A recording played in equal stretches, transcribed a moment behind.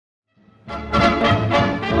Hey,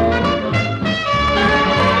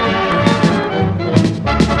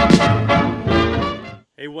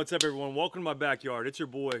 what's up everyone? Welcome to my backyard. It's your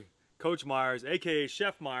boy, Coach Myers, aka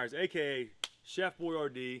Chef Myers, aka Chef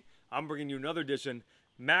Boyardee. I'm bringing you another edition,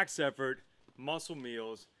 Max Effort Muscle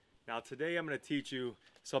Meals. Now today I'm going to teach you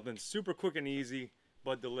something super quick and easy,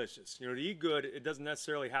 but delicious. You know, to eat good, it doesn't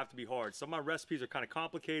necessarily have to be hard. Some of my recipes are kind of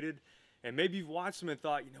complicated, and maybe you've watched them and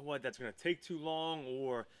thought, you know what, that's going to take too long,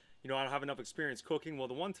 or, you know, I don't have enough experience cooking. Well,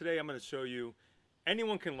 the one today I'm going to show you,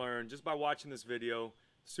 anyone can learn just by watching this video.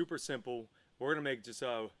 Super simple. We're gonna make just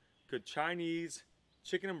a good Chinese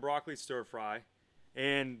chicken and broccoli stir fry.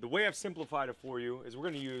 And the way I've simplified it for you is we're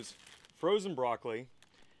gonna use frozen broccoli.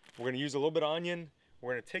 We're gonna use a little bit of onion.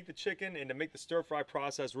 We're gonna take the chicken, and to make the stir fry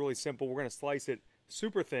process really simple, we're gonna slice it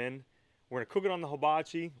super thin. We're gonna cook it on the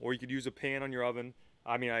hibachi, or you could use a pan on your oven.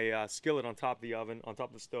 A skillet on top of the oven, on top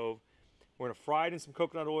of the stove. We're gonna fry it in some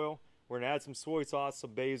coconut oil. We're gonna add some soy sauce,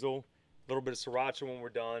 some basil, a little bit of sriracha when we're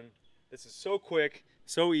done. This is so quick,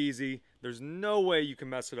 so easy. There's no way you can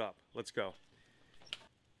mess it up. Let's go.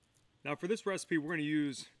 Now for this recipe, we're gonna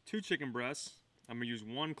use 2 chicken breasts. I'm gonna use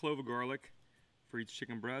 1 clove of garlic for each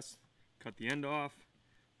chicken breast. Cut the end off,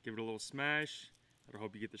 give it a little smash. I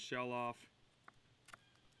hope you get the shell off.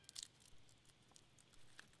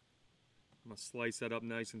 I'm gonna slice that up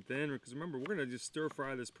nice and thin, because remember, we're gonna just stir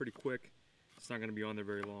fry this pretty quick. It's not gonna be on there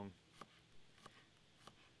very long.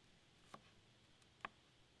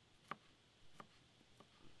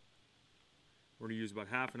 We're going to use about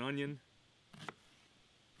half an onion.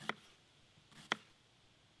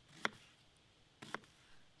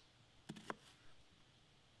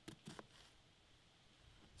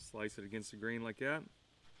 Slice it against the grain like that.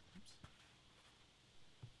 Oops.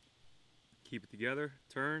 Keep it together,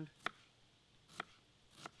 turned.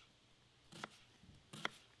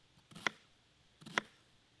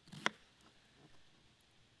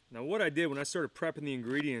 Now what I did when I started prepping the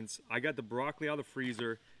ingredients, I got the broccoli out of the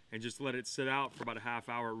freezer and just let it sit out for about a half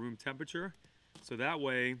hour at room temperature. So that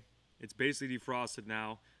way, it's basically defrosted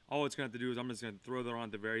now. All it's gonna have to do is I'm just gonna throw that on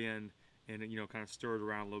at the very end and, you know, kind of stir it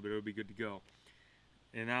around a little bit. It'll be good to go.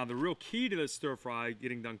 And now the real key to this stir fry,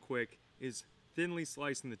 getting done quick, is thinly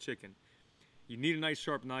slicing the chicken. You need a nice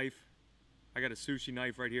sharp knife. I got a sushi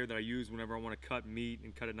knife right here that I use whenever I wanna cut meat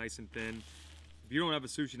and cut it nice and thin. If you don't have a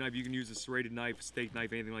sushi knife, you can use a serrated knife, a steak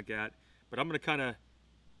knife, anything like that. But I'm gonna kinda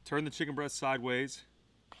turn the chicken breast sideways.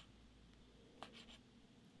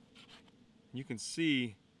 You can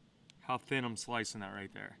see how thin I'm slicing that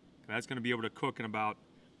right there. That's gonna be able to cook in about,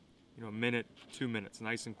 you know, a minute, 2 minutes,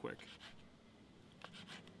 nice and quick.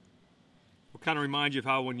 Will kind of remind you of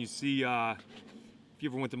how when you see, if you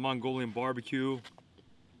ever went to Mongolian barbecue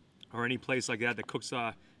or any place like that that cooks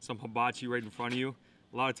some hibachi right in front of you,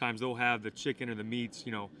 a lot of times they'll have the chicken or the meats,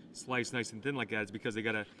 you know, sliced nice and thin like that. It's because they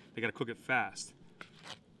gotta cook it fast.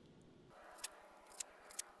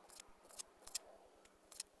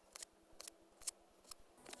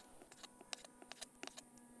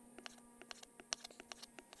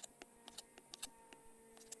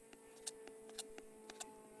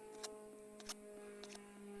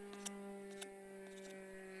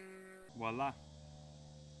 Voila.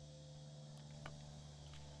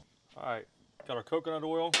 All right, got our coconut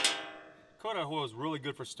oil. Coconut oil is really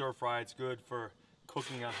good for stir fry. It's good for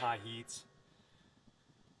cooking on high heats.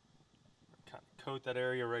 Kind of coat that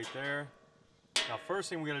area right there. Now first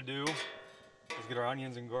thing we gotta do is get our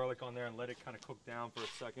onions and garlic on there and let it kind of cook down for a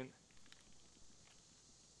second.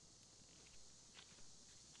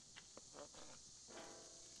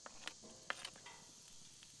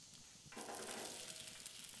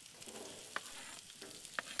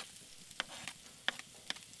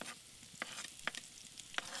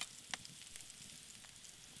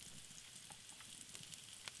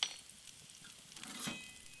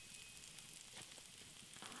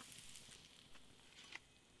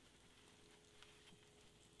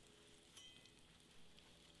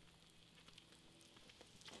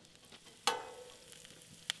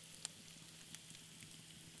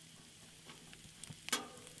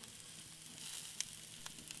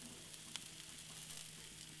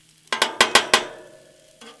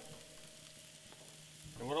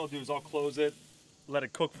 And what I'll do is I'll close it, let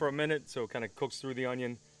it cook for a minute so it kind of cooks through the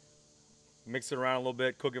onion. Mix it around a little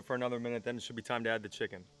bit, cook it for another minute, then it should be time to add the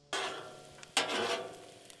chicken.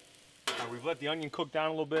 Now we've let the onion cook down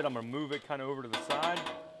a little bit. I'm gonna move it kind of over to the side.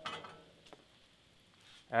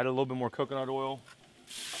 Add a little bit more coconut oil.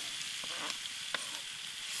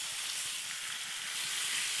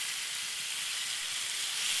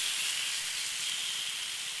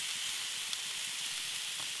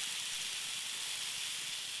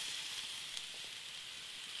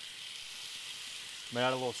 I'm gonna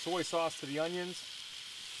add a little soy sauce to the onions.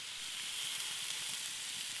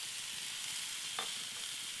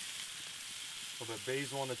 A little bit of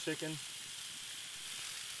basil on the chicken.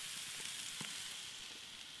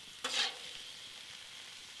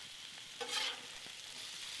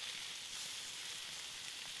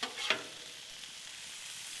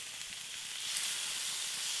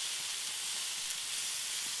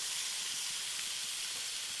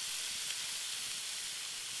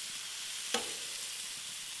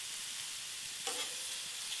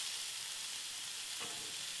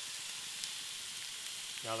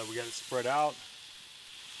 Now that we got it spread out, a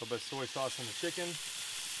little bit of soy sauce on the chicken,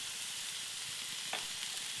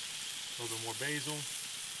 a little bit more basil.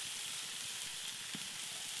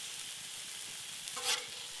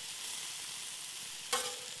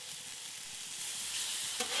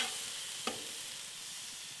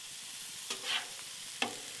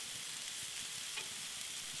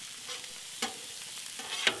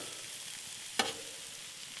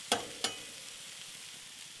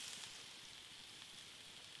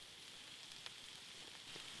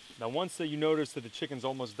 Now once that you notice that the chicken's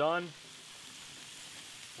almost done,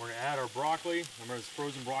 we're gonna add our broccoli. Remember, it's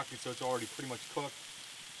frozen broccoli, so it's already pretty much cooked.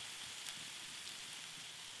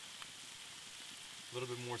 A little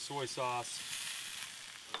bit more soy sauce.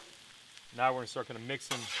 Now we're gonna start kind of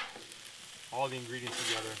mixing all the ingredients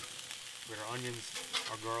together. We got our onions,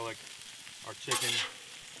 our garlic, our chicken,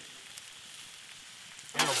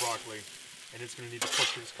 and our broccoli. And it's gonna need to cook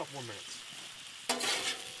for just a couple more minutes.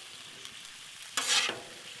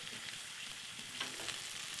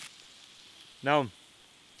 Now,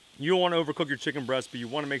 you don't want to overcook your chicken breast, but you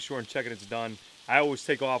want to make sure and check it it's done. I always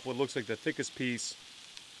take off what looks like the thickest piece,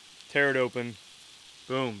 tear it open,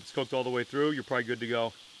 boom, it's cooked all the way through. You're probably good to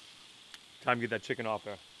go. Time to get that chicken off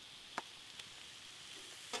there.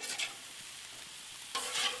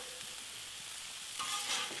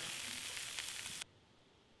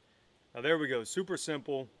 Now there we go, super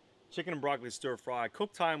simple. Chicken and broccoli stir fry.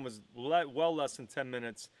 Cook time was well less than 10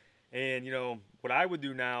 minutes. And you know, what I would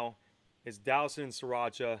do now is douse it in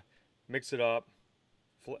sriracha, mix it up.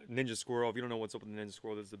 Ninja Squirrel, if you don't know what's up with the Ninja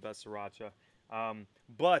Squirrel, this is the best sriracha.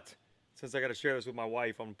 But since I got to share this with my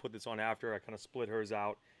wife, I'm gonna put this on after. I kind of split hers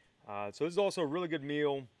out. So this is also a really good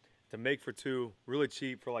meal to make for two, really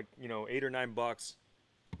cheap for like, you know, $8 or $9.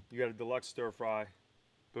 You got a deluxe stir fry,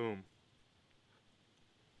 boom.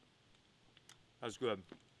 That's good.